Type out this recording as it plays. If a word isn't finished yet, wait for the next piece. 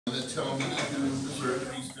tell me who deserves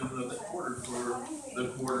to be student of the quarter for the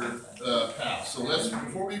quarter pass. So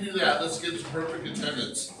before we do that, let's get to perfect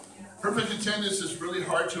attendance. Perfect attendance is really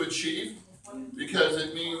hard to achieve because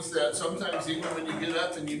it means that sometimes even when you get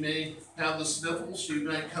up and you may have the sniffles, you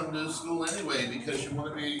might come to school anyway because you want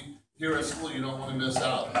to be here at school, you don't want to miss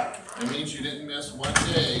out. It means you didn't miss one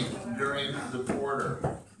day during the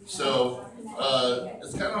quarter. So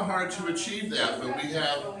it's kind of hard to achieve that, but we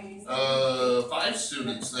have 5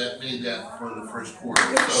 students that made that for the first quarter.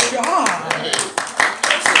 Good job. Okay,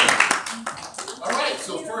 excellent. All right,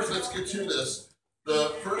 so first let's get to this.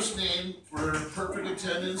 The first name for perfect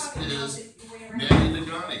attendance is Nanny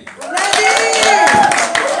Degani.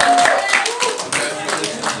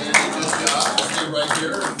 Congratulations, Nanny. Good job. Stay right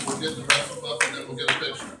here, and we'll get the rest of them up, and then we'll get a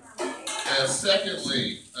picture. Secondly,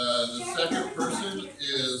 the second person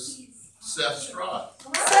is Seth Straw.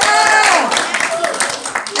 Seth!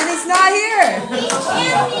 And he's not here.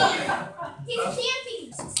 He's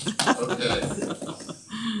camping. Okay.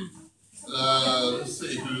 Let's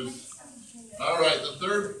see who's. All right, the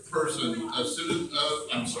third person, a student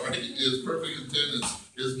is perfect attendance,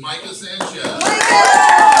 is Micah Sanchez.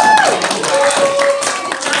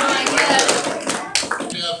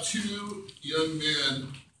 We have 2 young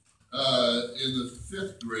men in the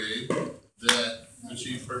 5th grade that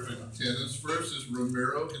achieved perfect attendance. First is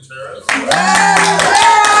Romero Gutierrez.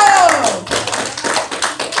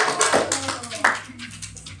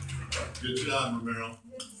 Good job, Romero.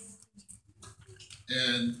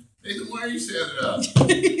 And Nathan, why are you standing up?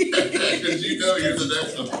 Because you know you're the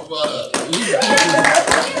next one. Come on up.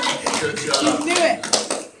 Good job. Do it.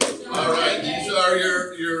 All right, these are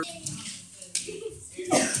your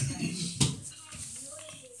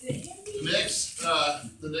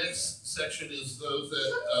the next section is those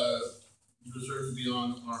that deserve to be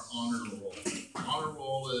on our honor roll. Honor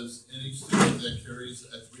roll is any student that carries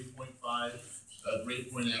a 3.5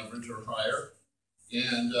 grade point average or higher,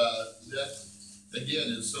 and that again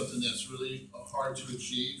is something that's really hard to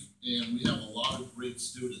achieve. And we have a lot of great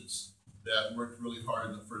students that worked really hard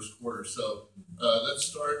in the first quarter. So let's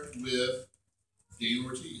start with Dane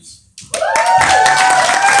Ortiz.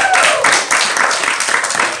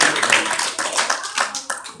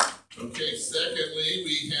 Okay, secondly,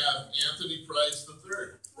 we have Anthony Price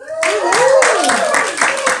III.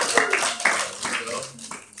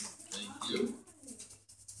 Thank you.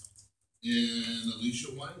 And Alicia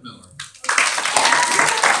Weinmiller.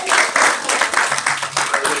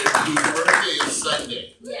 Whose birthday is Sunday.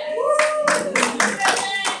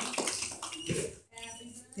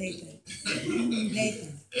 Nathan.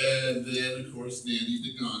 And then, of course, Nanny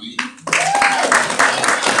Degani.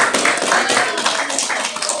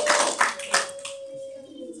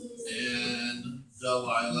 And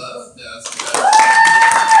Delilah Desca.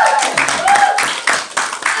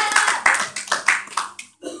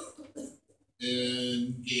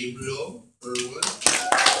 And Gabriel Irwin.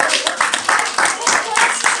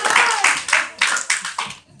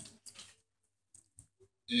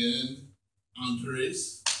 And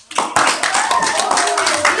Andres.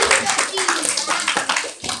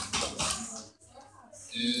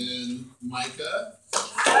 And Micah.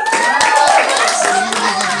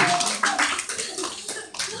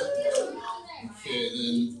 Okay,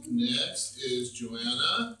 then next is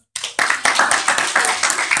Joanna.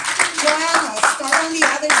 Joanna, start on the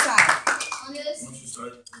other side. On this. Why don't you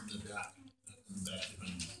start in the back? In the back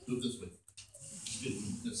behind you. Move this way. Get in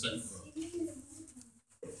the second row.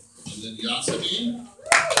 And then Yasemin.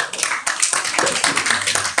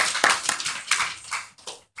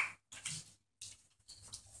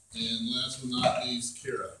 And last but not least,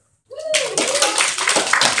 Kira.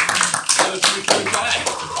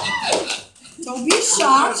 Don't be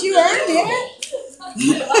shocked, you earned it.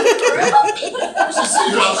 You should see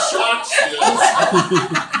how shocked she is.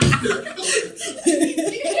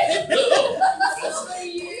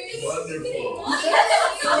 Wonderful.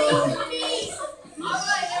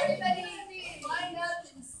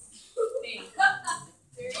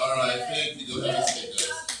 All right, thank you. Go ahead and say that.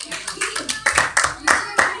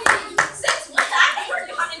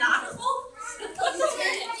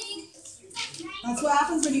 That's what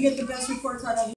happens when you get the best report card on